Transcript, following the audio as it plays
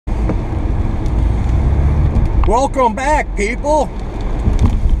Welcome back, people.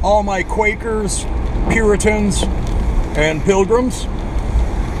 All my Quakers, Puritans, and Pilgrims.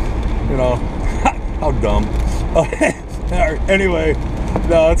 You know, how dumb. Anyway,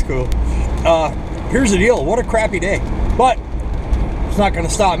 no, that's cool. Here's the deal. What a crappy day. But it's not going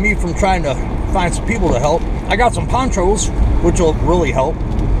to stop me from trying to find some people to help. I got some ponchos, which will really help.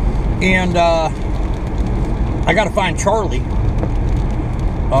 And I got to find Charlie.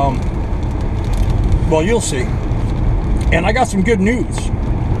 Well, you'll see. And I got some good news.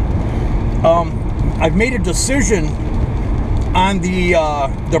 I've made a decision on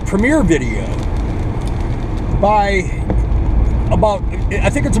the premiere video by about, I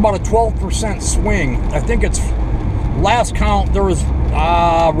think it's about a 12% swing. I think it's, last count, there was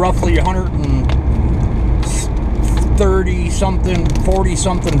roughly 130 something, 40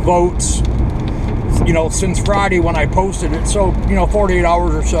 something votes, you know, since Friday when I posted it. So, you know, 48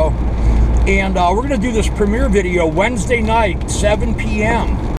 hours or so. And we're going to do this premiere video Wednesday night, 7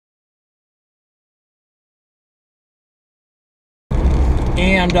 p.m.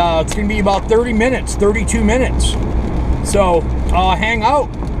 And it's going to be about 30 minutes, 32 minutes. So hang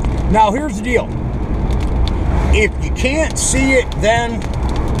out. Now, here's the deal. If you can't see it, then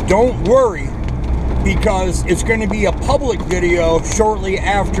don't worry, because it's going to be a public video shortly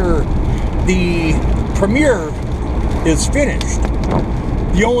after the premiere is finished.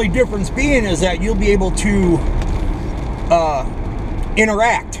 The only difference being is that you'll be able to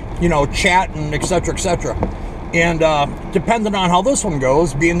interact, you know, chat and etc., etc. And depending on how this one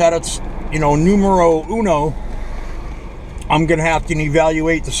goes, being that it's, you know, numero uno, I'm going to have to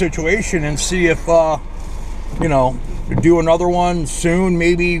evaluate the situation and see if, you know, do another one soon,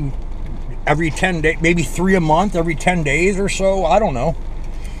 maybe every 10 days, maybe 3 a month, every 10 days or so. I don't know.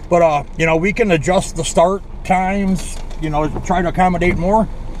 But, you know, we can adjust the start times, you know, try to accommodate more.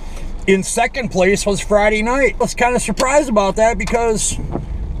 In second place was Friday night. I was kind of surprised about that because,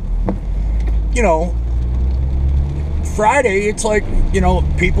 you know, Friday, it's like, you know,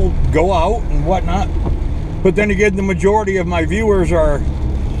 people go out and whatnot. But then again, the majority of my viewers are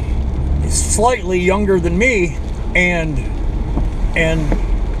slightly younger than me and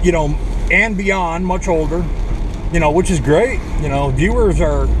you know, and beyond, much older, you know, which is great. You know, viewers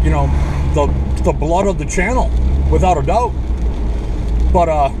are, you know, the blood of the channel, without a doubt. But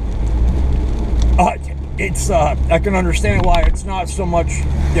it's I can understand why it's not so much,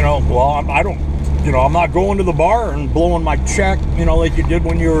 you know, well, I don't, you know, I'm not going to the bar and blowing my check, you know, like you did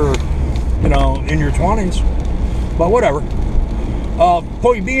when you were, you know, in your 20s. But whatever.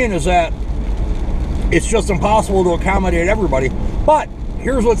 Point being is that it's just impossible to accommodate everybody. But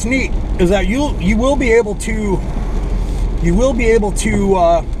here's what's neat, is that you will be able to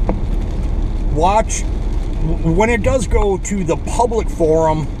watch when it does go to the public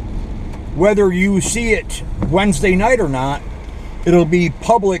forum, whether you see it Wednesday night or not. It'll be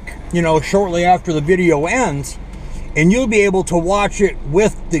public, you know, shortly after the video ends, and you'll be able to watch it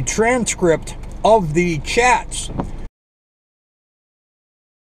with the transcript of the chats.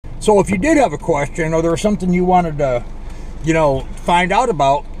 So if you did have a question, or there was something you wanted to, you know, find out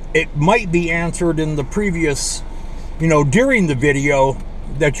about, it might be answered in the previous, you know, during the video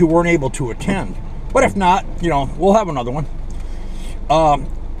that you weren't able to attend. But if not, you know, we'll have another one.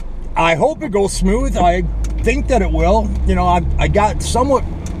 I hope it goes smooth. I think that it will. You know, I got somewhat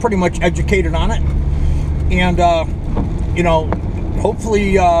pretty much educated on it. And, you know,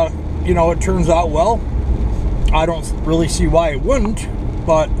 hopefully, you know, it turns out well. I don't really see why it wouldn't.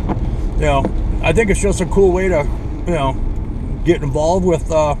 But, you know, I think it's just a cool way to, you know, get involved with,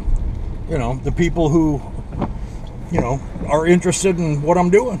 you know, the people who, you know, are interested in what I'm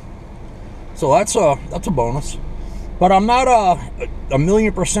doing. So that's a bonus. But I'm not a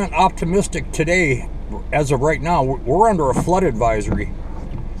 1,000,000% optimistic today. As of right now, we're under a flood advisory,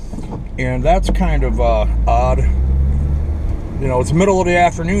 and that's kind of odd. You know, it's middle of the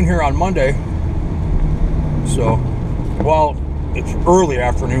afternoon here on Monday, so, well, it's early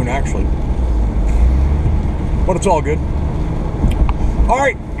afternoon actually, but it's all good. All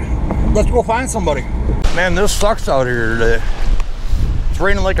right, let's go find somebody. Man, this sucks out here today. It's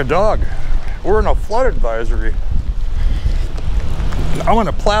raining like a dog. We're in a flood advisory. I went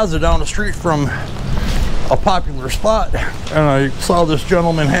to Plaza down the street from a popular spot, and I saw this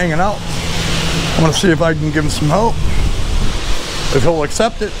gentleman hanging out. I'm gonna see if I can give him some help, if he'll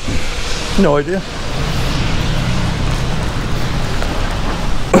accept it. No idea.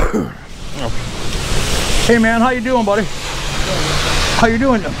 Hey man, how you doing, buddy? How you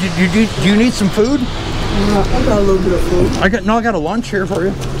doing? Do you need some food? I got a little bit of food. I got a lunch here for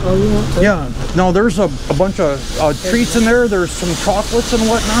you. Oh, yeah? Okay. Yeah. No, there's a bunch of treats in there. There's some chocolates and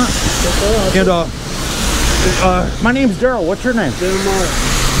whatnot. Okay, and My name's Daryl. What's your name? Jeremiah.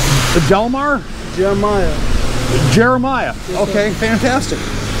 Delmar? Jeremiah. Jeremiah. Okay, fantastic.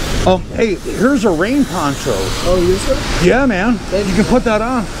 Hey, here's a rain poncho. Oh, yes, sir? Yeah, man. You can put that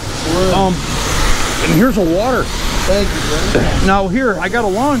on. Wow. And here's a water. Thank you, bro. Now here, I got a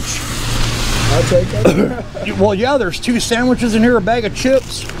lunch. I'll take that. Well, yeah, there's 2 sandwiches in here, a bag of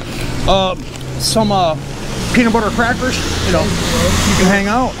chips, some peanut butter crackers. You know, you can hang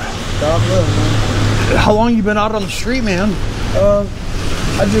out. God bless, man. How long you been out on the street, man?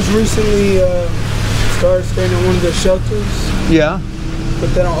 I just recently started staying in one of the shelters. Yeah.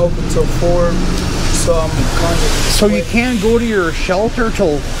 But they don't open till 4, so I'm kind of... So you can't go to your shelter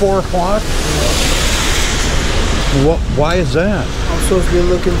till 4 o'clock? What? Why is that? I'm supposed to be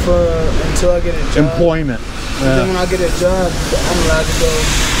looking for until I get a job. Employment. Then when I get a job, I'm allowed to go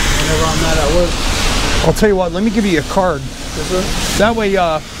whenever I'm not at work. I'll tell you what, let me give you a card. Yes, sir? That way,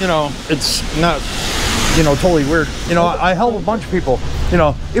 you know, it's not, you know, totally weird. You know, I help a bunch of people. You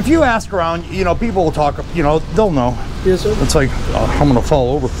know, if you ask around, you know, people will talk, you know, they'll know. Yes, sir. It's like, I'm going to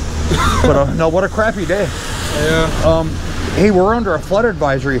fall over. But, no, what a crappy day. Yeah. Hey, we're under a flood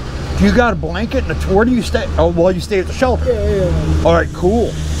advisory. Do you got a blanket? And where do you stay? Oh, well, you stay at the shelter. Yeah. All right, cool.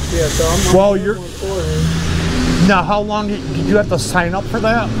 Yeah, so I'm Well, you're... Now, how long did you have to sign up for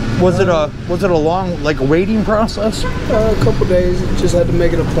that? Was it a long, like, waiting process? A couple days. Just had to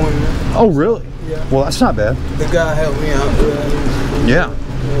make an appointment. Oh, really? Yeah. Well, that's not bad. The guy helped me out with that.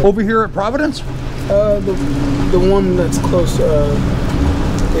 Yeah. Over here at Providence? The one that's close.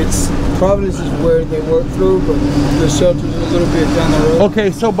 It's Providence is where they work through, but the shelter's a little bit down the road.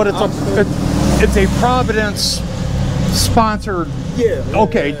 Okay, so but it's a Providence sponsored. Yeah.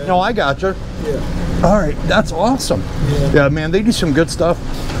 Okay, yeah. no, I gotcha. Yeah. All right, that's awesome. Yeah, man, they do some good stuff.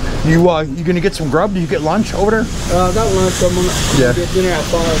 You gonna get some grub? Do you get lunch over there? I got lunch. I'm gonna get dinner at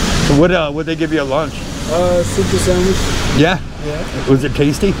 5. So what they give you at lunch? Super sandwich. Yeah. Yeah. Was it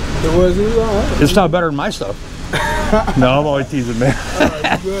tasty? It was alright. It's not better than my stuff. No, I'm always teasing, man.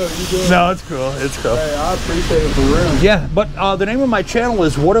 You good. No, it's cool. It's cool. Hey, I appreciate it for real. Yeah, but the name of my channel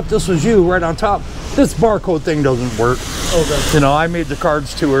is What If This Was You, right on top. This barcode thing doesn't work. Okay. You know, I made the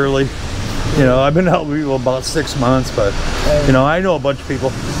cards too early. You know, I've been helping people about 6 months, but, you know, I know a bunch of people.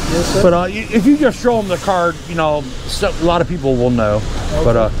 Yes, sir. But if you just show them the card, you know, a lot of people will know. Okay.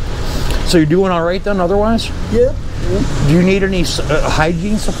 But, so you're doing all right then otherwise? Yeah. Do you need any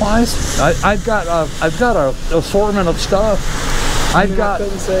hygiene supplies? I've got a assortment of stuff. I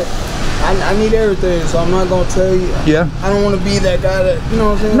couldn't say. I need everything, so I'm not gonna tell you. Yeah. I don't want to be that guy that, you know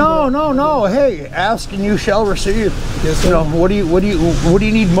what I'm saying? No. Hey, ask and you shall receive. Yes, sir. You know, what do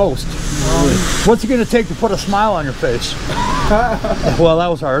you need most? What's it gonna take to put a smile on your face? Well, that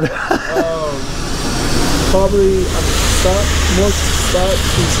was hard. Probably more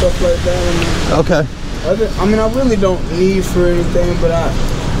socks and stuff like that. Okay. I mean, I really don't need for anything, but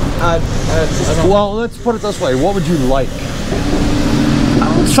I don't. Well, let's put it this way. What would you like?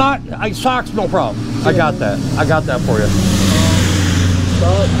 Socks, no problem. Yeah. I got that for you.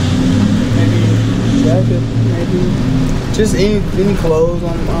 Socks, maybe jacket, maybe just any clothes.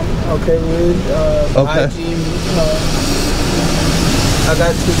 I'm okay with. Okay. Hygiene. I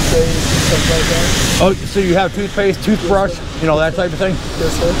got toothpaste and stuff like that. Oh, so you have toothpaste, toothbrush, you know, that type of thing?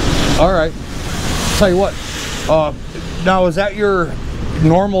 Yes, sir. All right. Tell you what. Now, is that your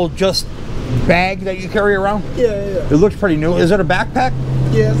normal just bag that you carry around? Yeah. It looks pretty new. Is it a backpack?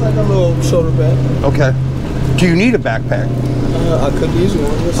 Yeah, it's like a little shoulder bag. Okay. Do you need a backpack? I could use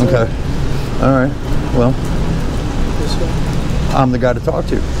one. Yes, sir. Okay. All right. Well, Yes, sir. I'm the guy to talk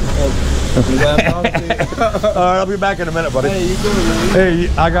to. I'm glad I talked to you. All right, I'll be back in a minute, buddy. Hey, you good, man? Hey,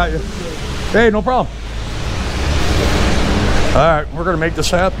 I got you. Hey, no problem. All right, we're gonna make this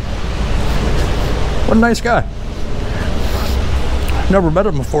happen. What a nice guy. Never met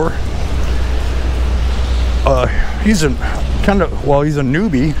him before. He's he's a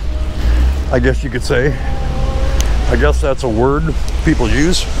newbie, I guess you could say. I guess that's a word people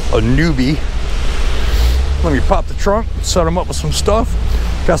use, a newbie. Let me pop the trunk, set him up with some stuff.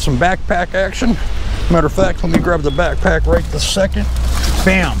 Got some backpack action. Matter of fact, let me grab the backpack right this second.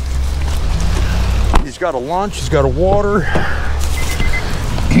 Bam. He's got a lunch, he's got a water.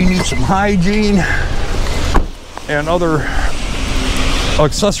 He needs some hygiene and other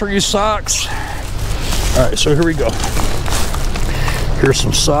accessories, socks. All right, so here we go. Here's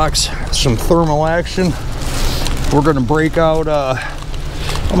some socks, some thermal action. We're gonna break out,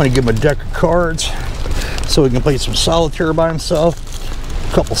 I'm gonna give him a deck of cards so he can play some solitaire by himself.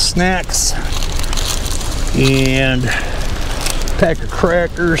 A couple snacks and a pack of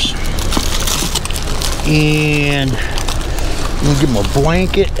crackers, and I'm gonna give him a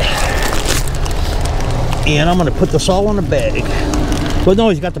blanket And I'm gonna put this all in a bag. But no,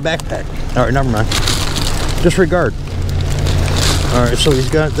 he's got the backpack. All right, never mind. Disregard. All right, so he's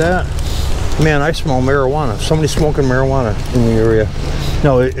got that. Man, I smell marijuana. Somebody's smoking marijuana in the area.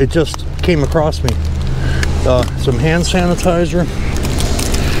 No, it just came across me. Some hand sanitizer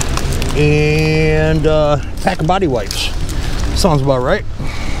and pack of body wipes. Sounds about right.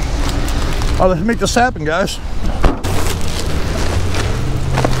 Let's make this happen, guys.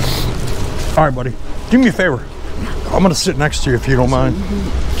 All right, buddy. Do me a favor. I'm gonna sit next to you if you don't mind.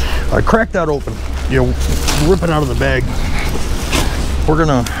 All right, crack that open. You know, rip it out of the bag. We're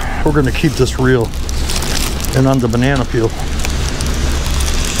gonna keep this real and on the banana peel.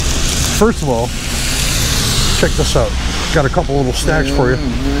 First of all, check this out. Got a couple little snacks for you.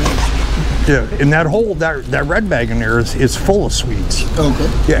 Yeah, and that whole that red bag in there is full of sweets. Okay.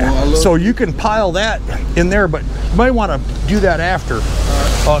 Yeah. Well, so you can pile that in there, but you might want to do that after.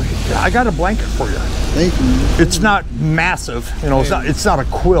 I got a blanket for you. Thank you. It's not massive, you know. It's not a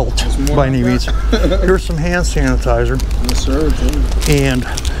quilt by any means. Here's some hand sanitizer. Yes, sir. And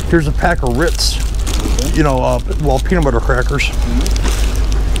here's a pack of Ritz. Okay. You know, well, peanut butter crackers.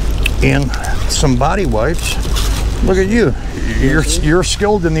 And some body wipes. Look at you. You're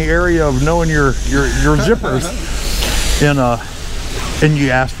skilled in the area of knowing your zippers. And you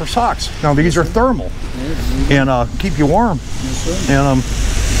ask for socks. Now these are thermal and keep you warm. And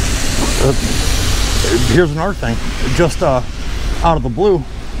here's another thing. Just out of the blue,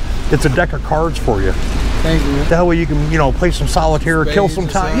 it's a deck of cards for you. Thank you. That way you can, you know, play some solitaire, kill some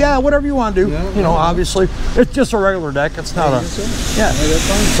time. Yeah, whatever you want to do. You know, obviously, it's just a regular deck. It's not a. Yeah.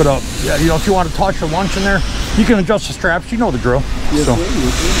 But yeah, you know, if you want to toss your lunch in there, you can adjust the straps. You know the drill. Yes, so.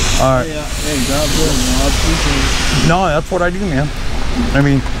 Sir. All right. Hey, God bless. I appreciate it. No, that's what I do, man. I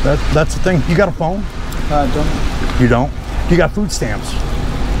mean, that's the thing. You got a phone? I don't. You don't? You got food stamps?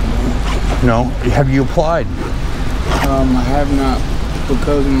 No. Have you applied? I have not,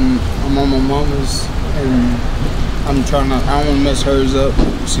 because I'm on my mama's. And I'm trying to, I don't want to mess hers up.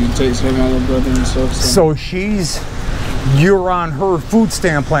 She takes care of my little brother and stuff. So you're on her food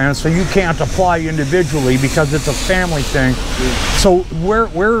stamp plan, so you can't apply individually because it's a family thing. Yeah. So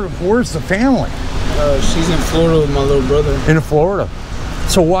where's the family? She's in Florida with my little brother. In Florida.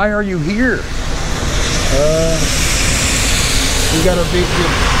 So why are you here? We got a big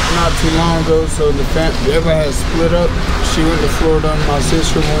trip not too long ago, so the family, everybody has split up. She went to Florida, and my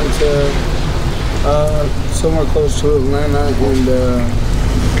sister went to somewhere close to Atlanta, and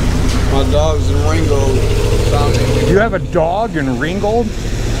my dog's in Ringgold. You have a dog in Ringgold?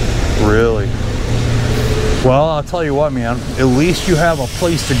 Really? Well, I'll tell you what, man. At least you have a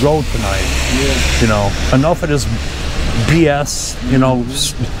place to go tonight. Yeah. You know, enough of this BS. You know,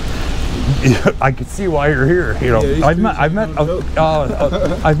 I can see why you're here. You know, yeah, I've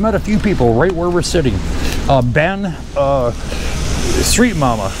met a few people right where we're sitting. Ben. Street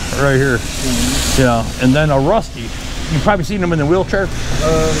Mama right here, you know, and then a Rusty. You've probably seen him in the wheelchair.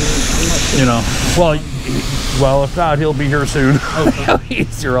 You know, well, if not, he'll be here soon. Okay.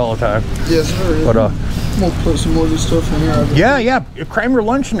 He's here all the time. Yes, sir. But I'm gonna put some more of this stuff in here. Yeah, cram your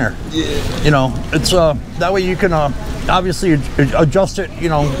lunch in there. Yeah. You know, it's that way you can obviously adjust it. You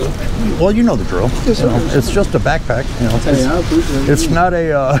know, well, you know the drill. Yes, sir. You know, it's just a backpack. You know, hey, I appreciate it. It's not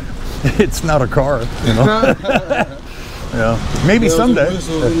a it's not a car. You know. Yeah, maybe someday.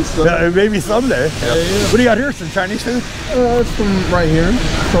 Maybe someday. Yeah. Yeah. What do you got here? Some Chinese food? It's from right here.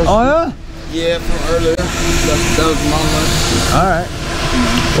 Oh yeah? Yeah, from earlier. That was my lunch. All right.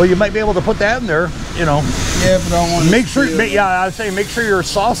 Well, you might be able to put that in there. You know. Yeah, but I want to make sure. I'd say make sure your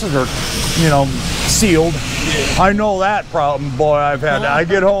sauces are, you know, sealed. Yeah. I know that problem, boy. I've had. I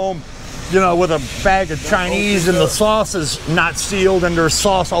get home, you know, with a bag of Chinese and the sauce is not sealed and there's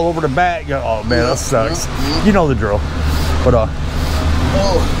sauce all over the bag. Oh man, that sucks. You know the drill. But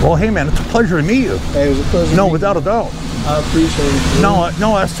well, hey man, it's a pleasure to meet you. Hey, it was a pleasure. No, without a doubt. I appreciate it. No,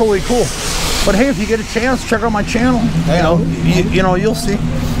 that's totally cool. But hey, if you get a chance, check out my channel. Hey, you know, you'll see.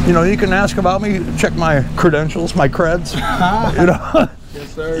 You know, you can ask about me. Check my credentials, my creds. You know.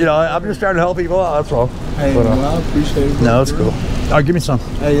 Yes, sir. You know, I'm just trying to help people out. That's all. Hey, but, well, I appreciate it. No, that's cool. All right, give me some.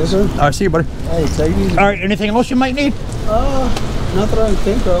 Hey, yes, sir. All right, see you, buddy. Hey, take it easy. All right, anything else you might need? Not that I can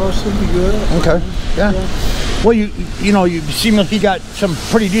think of. Should be good. Okay. Yeah. Well, you know, you seem like you got some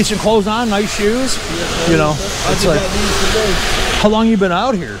pretty decent clothes on, nice shoes. Yes, you know, I just got these today. How long you been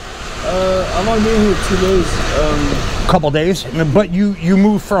out here? I've only been here 2 days. Couple days, but you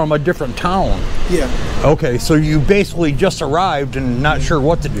moved from a different town. Yeah. Okay, so you basically just arrived and not sure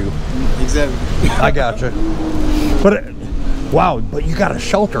what to do. Exactly. I gotcha. But wow, but you got a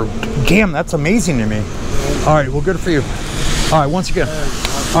shelter. Damn, that's amazing to me. All right, well, good for you. All right, once again.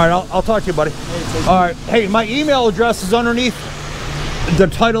 All right, I'll talk to you, buddy. All right. Hey, my email address is underneath the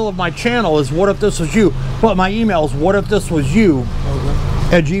title of my channel is What If This Was You, but my email is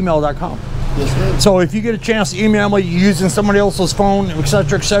whatifthis.was.you@gmail.com. Yes, sir. So if you get a chance to email me using somebody else's phone,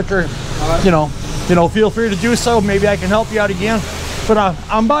 etc., etc., Right. you know, feel free to do so. Maybe I can help you out again. But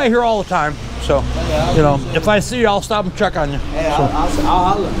I'm by here all the time, so you know, if I see you, I'll stop and check on you. Hey, I'll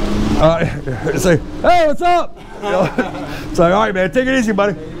holler. Say, hey, what's up? You know, it's like, all right, man, take it easy,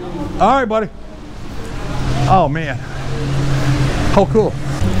 buddy. All right, buddy. Oh man, how cool.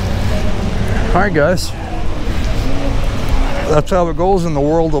 All right, guys, that's how it goes in the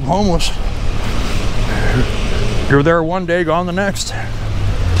world of homeless. You're there one day, gone the next.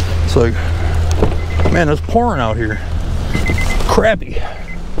 It's like, man, it's pouring out here. Crappy.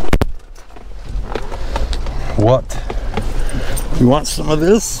 What? You want some of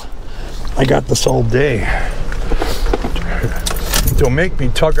this? I got this all day. Don't make me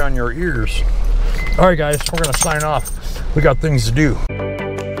tug on your ears. All right, guys, we're gonna sign off. We got things to do.